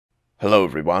Hello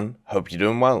everyone, hope you're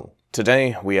doing well.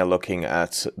 Today we are looking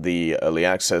at the early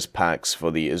access packs for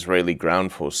the Israeli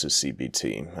Ground Forces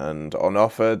CBT, and on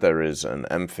offer there is an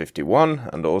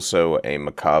M51 and also a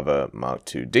Merkava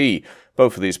Mk.2D.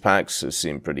 Both of these packs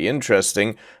seem pretty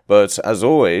interesting, but as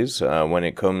always, when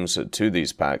it comes to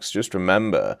these packs, just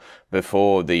remember,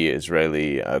 before the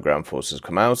Israeli ground forces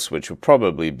come out, which will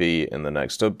probably be in the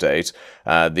next update,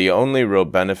 the only real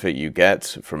benefit you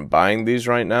get from buying these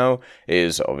right now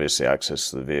is obviously access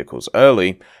to the vehicles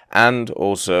early, and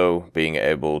also being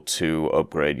able to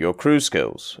upgrade your crew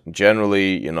skills.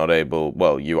 Generally,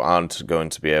 you aren't going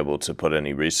to be able to put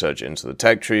any research into the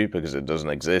tech tree because it doesn't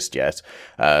exist yet.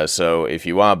 So if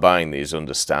you are buying these,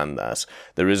 understand that.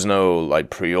 There is no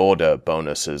pre-order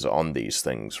bonuses on these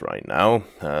things right now.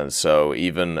 So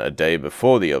even a day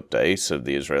before the update of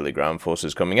the Israeli ground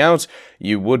forces coming out,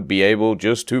 you would be able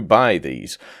just to buy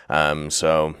these.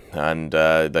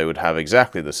 They would have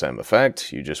exactly the same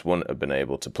effect. You just wouldn't have been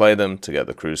able to play them to get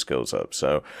the crew skills up.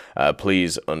 So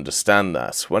please understand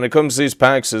that. When it comes to these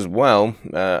packs as well,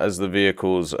 as the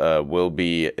vehicles will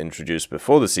be introduced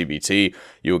before the CBT,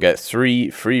 you'll get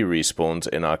 3 free respawns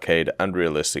in arcade and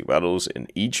realistic battles in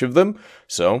each of them.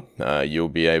 So you'll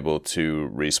be able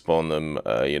to respawn them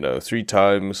 3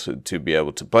 times to be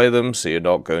able to play them, so you're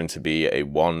not going to be a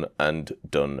one and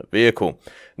done vehicle.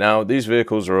 Now, these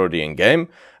vehicles are already in game.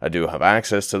 I do have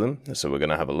access to them, so we're going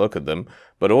to have a look at them.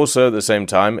 But also at the same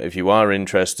time, if you are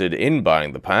interested in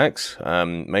buying the packs,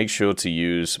 make sure to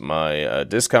use my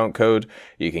discount code.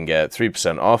 You can get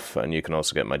 3% off, and you can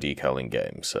also get my decal in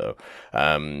game. So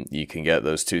you can get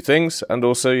those 2 things, and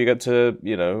also you get to,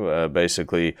 I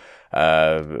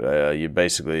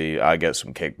get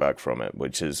some kickback from it,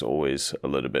 which is always a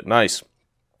little bit nice.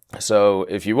 So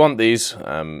if you want these,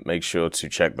 make sure to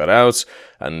check that out.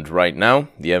 And right now,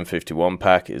 the M51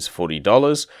 pack is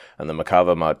 $40, and the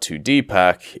Merkava Mk.2D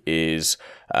pack is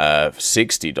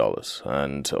 $60.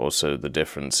 And also the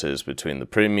differences between the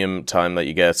premium time that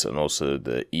you get and also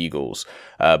the Eagles.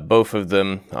 Both of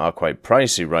them are quite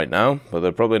pricey right now, but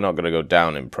they're probably not going to go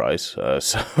down in price.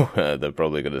 So they're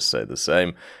probably going to stay the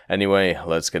same. Anyway,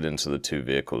 let's get into the 2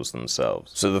 vehicles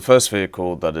themselves. So the first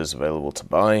vehicle that is available to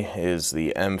buy is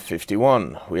the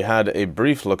M51. We had a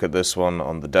brief look at this one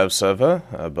on the dev server,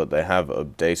 but they have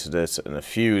updated it in a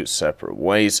few separate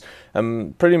ways.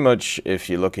 Pretty much, if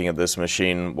you're looking at this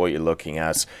machine, what you're looking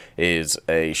at is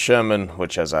a Sherman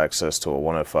which has access to a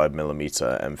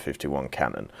 105mm M51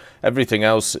 cannon. Everything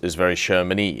else is very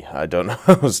Sherman-y. I don't know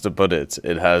how else to put it.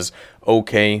 It has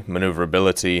okay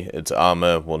maneuverability. Its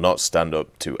armor will not stand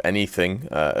up to anything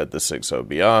at the 6.0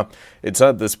 BR. It's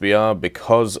at this BR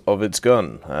because of its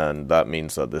gun, and that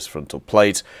means that this frontal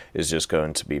plate is just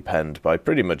going to be penned by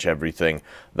pretty much everything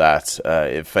that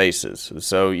it faces.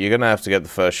 So you're going to have to get the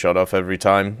first shot off every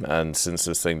time, and since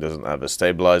this thing doesn't have a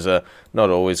stabilizer, not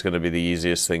always going to be the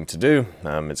easiest thing to do.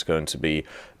 It's going to be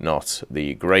not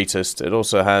the greatest. It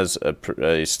also has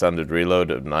a standard reload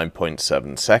of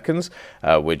 9.7 seconds,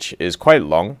 which is quite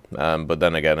long, but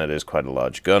then again it is quite a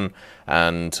large gun.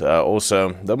 And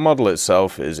also the model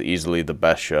itself is easily the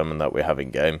best Sherman that we have in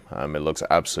game. It looks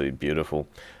absolutely beautiful.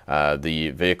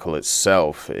 The vehicle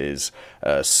itself is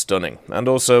stunning, and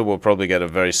also we'll probably get a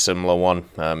very similar one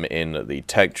in the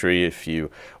tech tree if you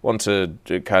want to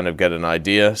kind of get an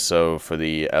idea. So for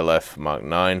the LF Mark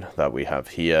 9 that we have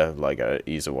here, like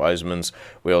Isa Wiseman's,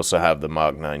 we also have the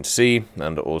Mark 9C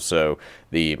and also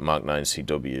the Mark 9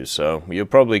 CW. So you'll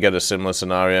probably get a similar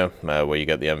scenario where you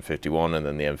get the M51 and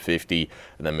then the M50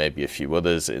 and then maybe a few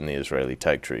others in the Israeli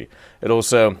tech tree. It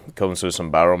also comes with some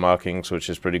barrel markings, which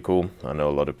is pretty cool. I know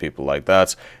a lot of people like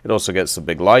that. It also gets the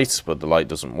big light, but the light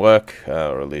doesn't work,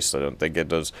 or at least I don't think it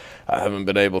does. I haven't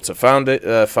been able to find it.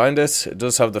 It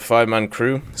does have the 5-man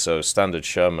crew, so standard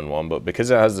Sherman one, but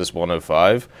because it has this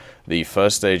 105, the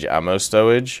first stage ammo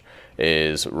stowage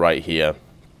is right here,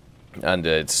 and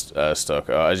it's stuck.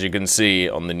 As you can see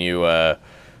on the new on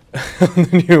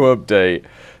the new update,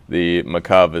 the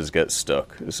Merkavas get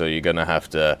stuck, so you're gonna have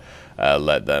to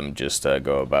let them just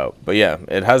go about. But yeah,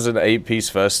 it has an 8-piece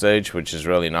first stage, which is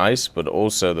really nice, but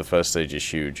also the first stage is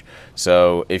huge.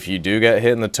 So if you do get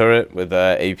hit in the turret with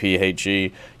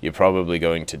APHE, you're probably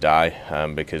going to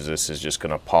die, because this is just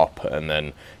going to pop, and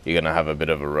then you're going to have a bit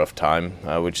of a rough time,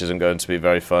 which isn't going to be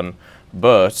very fun.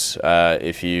 But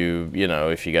if you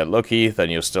get lucky, then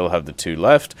you'll still have the 2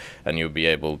 left, and you'll be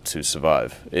able to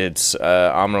survive. Its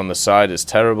armor on the side is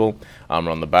terrible.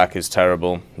 Armor on the back is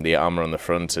terrible. The armor on the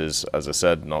front is, as I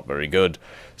said, not very good.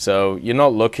 So you're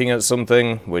not looking at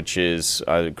something which is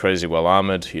crazy well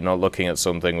armored. You're not looking at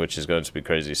something which is going to be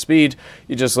crazy speed.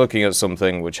 You're just looking at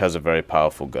something which has a very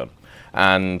powerful gun.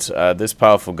 And this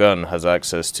powerful gun has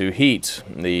access to heat,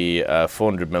 the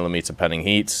 400mm penning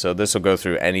heat, so this will go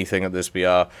through anything at this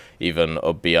BR, even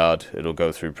up BR'd, it'll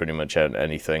go through pretty much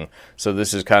anything. So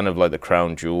this is kind of like the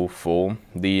crown jewel for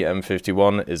the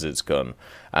M51, is its gun.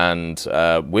 And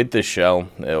with this shell,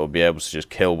 it will be able to just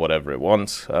kill whatever it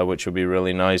wants, which will be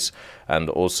really nice. And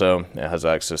also, it has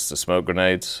access to smoke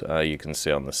grenades, you can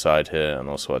see on the side here, and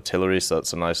also artillery, so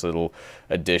that's a nice little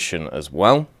addition as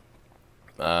well.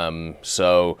 And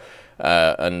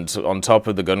on top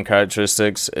of the gun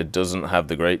characteristics, it doesn't have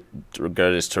the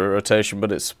greatest turret rotation,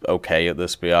 but it's okay at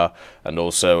this BR, and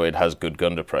also it has good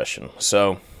gun depression.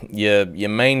 So your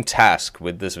main task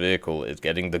with this vehicle is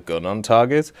getting the gun on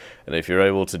target, and if you're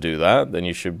able to do that, then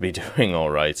you should be doing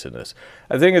all right in it.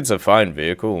 I think it's a fine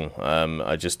vehicle.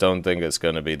 I just don't think it's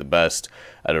going to be the best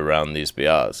at around these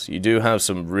BRs. You do have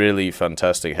some really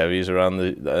fantastic heavies around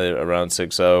around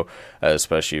 6.0,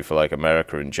 especially for like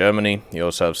America and Germany. You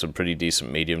also have some pretty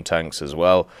decent medium tanks as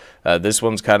well. This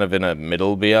one's kind of in a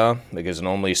middle BR, because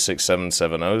normally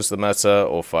 6770 is the meta,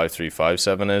 or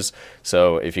 5357 is.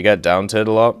 So if you get down tiered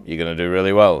a lot, you're going to do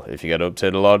really well. If you get up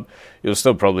tiered a lot, you'll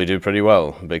still probably do pretty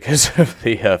well because of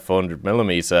the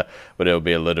 400mm, but it'll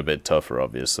be a little bit tougher,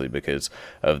 obviously, because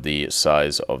of the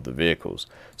size of the vehicles.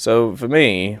 So for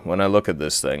me, when I look at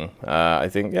this thing, I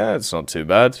think, yeah, it's not too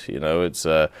bad. You know, it's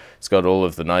got all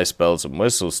of the nice bells and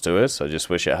whistles to it. I just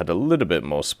wish it had a little bit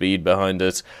more speed behind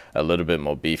it, a little bit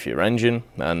more beefier engine,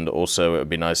 and also it would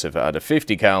be nice if it had a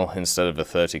 50 cal instead of a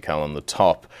 30 cal on the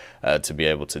top, to be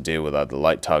able to deal with either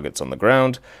light targets on the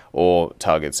ground or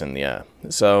targets in the air.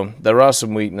 So there are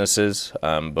some weaknesses,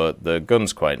 but the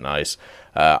gun's quite nice.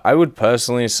 I would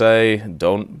personally say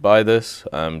don't buy this,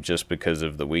 just because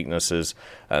of the weaknesses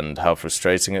and how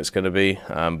frustrating it's going to be,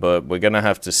 but we're going to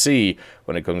have to see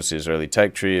when it comes to Israeli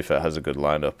tech tree if it has a good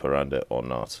lineup around it or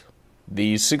not.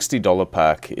 The $60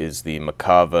 pack is the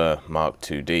Merkava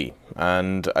Mk.2D,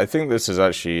 and I think this is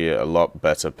actually a lot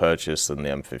better purchase than the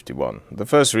M51. The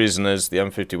first reason is the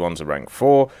M51's a rank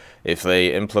 4. If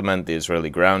they implement the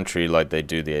Israeli ground tree like they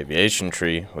do the aviation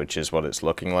tree, which is what it's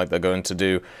looking like they're going to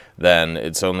do, then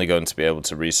it's only going to be able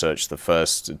to research the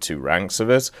first 2 ranks of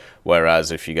it,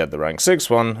 whereas if you get the rank 6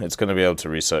 one, it's going to be able to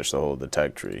research the whole of the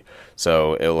tech tree.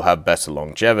 So it'll have better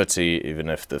longevity, even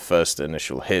if the first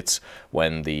initial hit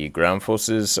when the ground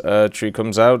forces tree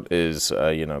comes out is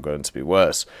going to be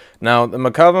worse. Now the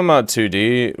Merkava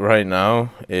Mk.2D right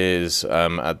now is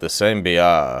at the same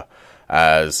BR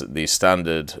as the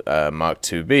standard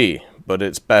Mk.2B, but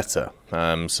it's better.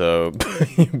 So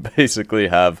you basically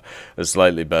have a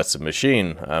slightly better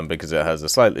machine, because it has a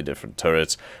slightly different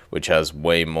turret, which has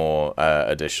way more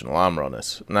additional armor on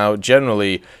it. Now,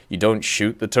 generally, you don't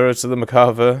shoot the turrets of the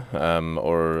Merkava,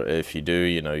 or if you do,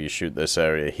 you shoot this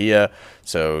area here,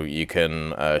 so you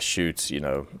can shoot,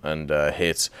 and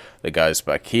hit the guys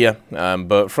back here.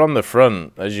 But from the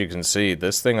front, as you can see,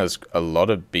 this thing has a lot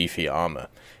of beefy armor.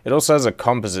 It also has a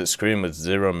composite screen with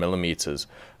 0mm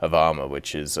of armor,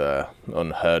 which is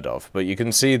unheard of. But you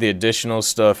can see the additional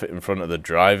stuff in front of the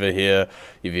driver here.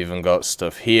 You've even got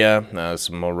stuff here,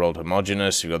 some more rolled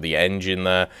homogeneous. You've got the engine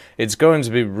there. It's going to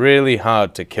be really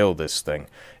hard to kill this thing,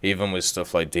 even with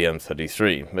stuff like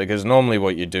DM33, because normally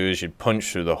what you do is you'd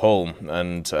punch through the hole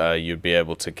and you'd be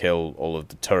able to kill all of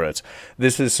the turret.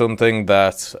 This is something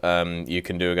that you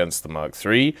can do against the Mark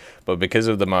III, but because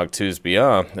of the Mark II's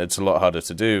BR, it's a lot harder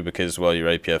to do because, well, your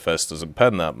APFS doesn't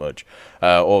pen that much.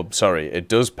 It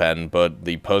does pen, but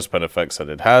the post-pen effects that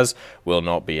it has will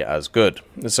not be as good.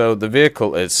 So the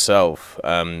vehicle itself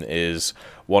is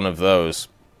one of those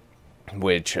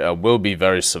which will be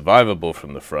very survivable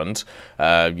from the front.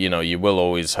 You will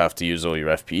always have to use all your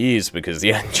FPEs because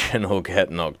the engine will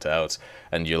get knocked out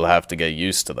and you'll have to get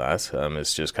used to that.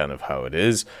 It's just kind of how it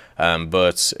is.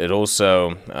 But it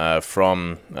also,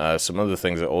 from some other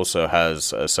things, it also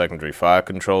has secondary fire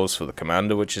controls for the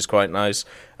commander, which is quite nice,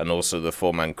 and also the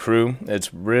 4-man crew.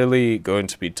 It's really going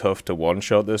to be tough to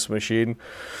one-shot this machine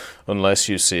unless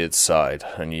you see its side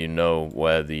and you know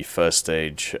where the first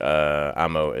stage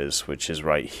ammo is, which is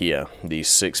right here, these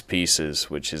 6 pieces,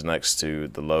 which is next to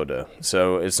the loader.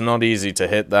 So it's not easy to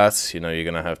hit that. You're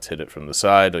going to have to hit it from the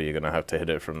side, or you're going to have to hit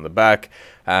it from the back.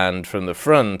 And from the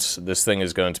front, this thing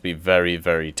is going to be very,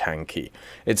 very tanky.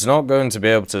 It's not going to be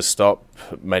able to stop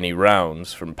many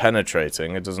rounds from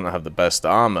penetrating. It doesn't have the best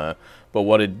armor, but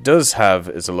what it does have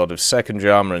is a lot of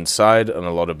secondary armor inside and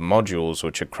a lot of modules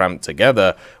which are cramped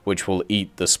together, which will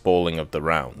eat the spalling of the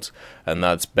rounds. And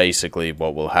that's basically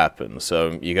what will happen.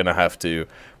 So you're going to have to,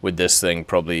 with this thing,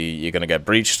 probably you're going to get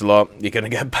breached a lot, you're going to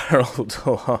get barreled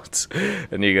a lot,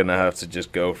 and you're going to have to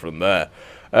just go from there.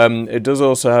 It does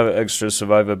also have extra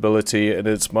survivability in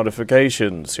its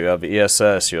modifications. You have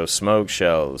ESS, you have smoke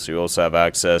shells, you also have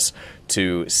access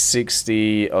to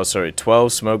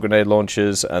 12 smoke grenade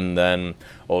launchers, and then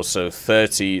also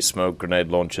 30 smoke grenade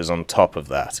launchers on top of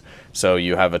that. So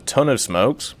you have a ton of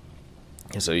smokes,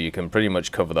 so you can pretty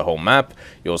much cover the whole map.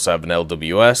 You also have an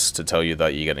LWS to tell you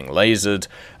that you're getting lasered,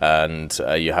 and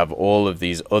you have all of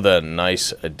these other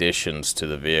nice additions to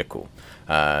the vehicle.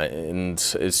 And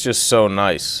it's just so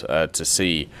nice to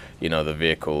see, you know, the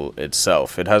vehicle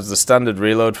itself. It has the standard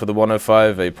reload for the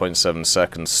 105, 8.7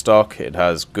 seconds stock. It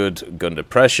has good gun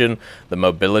depression. The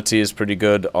mobility is pretty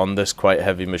good on this quite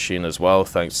heavy machine as well,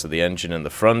 thanks to the engine in the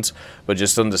front. But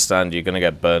just understand you're going to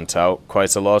get burnt out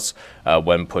quite a lot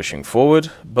when pushing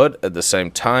forward. But at the same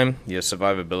time, your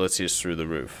survivability is through the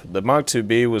roof. The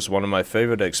Mk.2B was one of my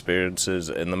favorite experiences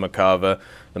in the Merkava.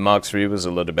 The Mark III was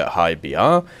a little bit high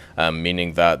BR,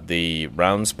 meaning that the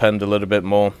rounds penned a little bit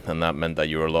more, and that meant that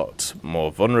you were a lot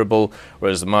more vulnerable,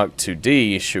 whereas the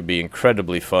Mk.2D should be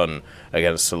incredibly fun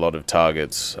against a lot of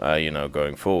targets, you know,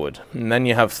 going forward. And then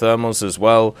you have thermals as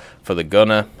well for the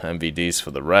gunner, MVDs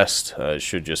for the rest. It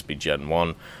should just be Gen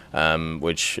 1,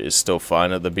 which is still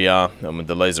fine at the BR, and with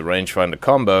the laser rangefinder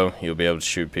combo, you'll be able to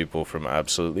shoot people from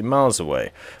absolutely miles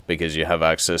away, because you have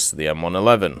access to the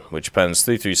M111, which pens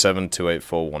 337,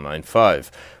 284, 195,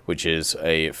 which is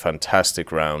a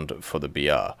fantastic round for the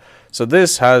BR. So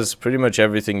this has pretty much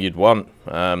everything you'd want.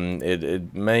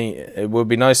 It would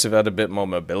be nice if it had a bit more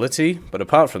mobility, but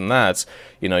apart from that,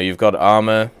 you know, you've got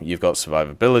armor, you've got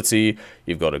survivability,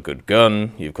 you've got a good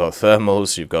gun, you've got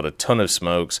thermals, you've got a ton of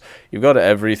smokes, you've got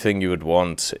everything you would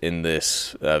want in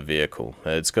this vehicle.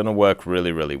 It's going to work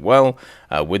really, really well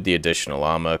with the additional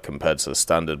armor compared to the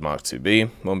standard Mk.2B.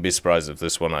 Won't be surprised if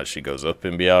this one actually goes up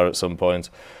in BR at some point.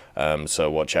 So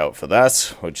watch out for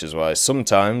that, which is why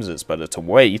sometimes it's better to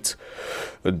wait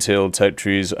until tech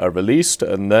trees are released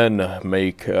and then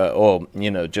make, or, you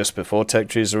know, just before tech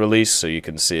trees are released, so you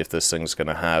can see if this thing's going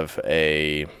to have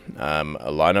a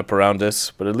lineup around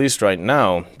it. But at least right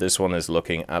now, this one is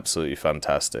looking absolutely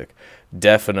fantastic.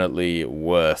 Definitely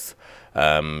worth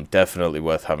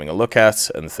having a look at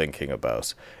and thinking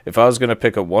about. If I was going to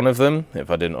pick up one of them,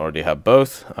 if I didn't already have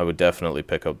both, I would definitely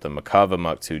pick up the Merkava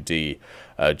Mk.2D,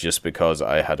 just because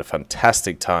I had a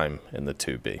fantastic time in the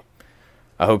 2B.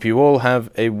 I hope you all have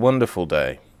a wonderful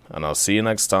day, and I'll see you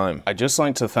next time. I'd just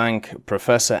like to thank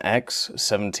Professor X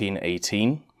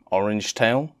 1718, Orange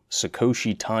Tail,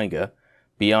 Sakoshi Tiger,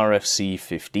 BRFC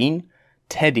 15,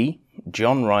 Teddy,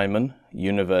 John Ryman,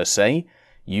 Universe A,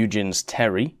 Eugens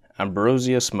Terry,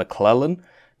 Ambrosius McClellan,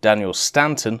 Daniel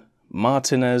Stanton,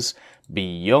 Martinez, B.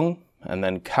 Young, and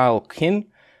then Kyle Kin,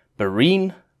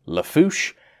 Barine,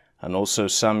 Lafouche, and also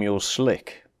Samuel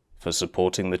Slick for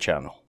supporting the channel.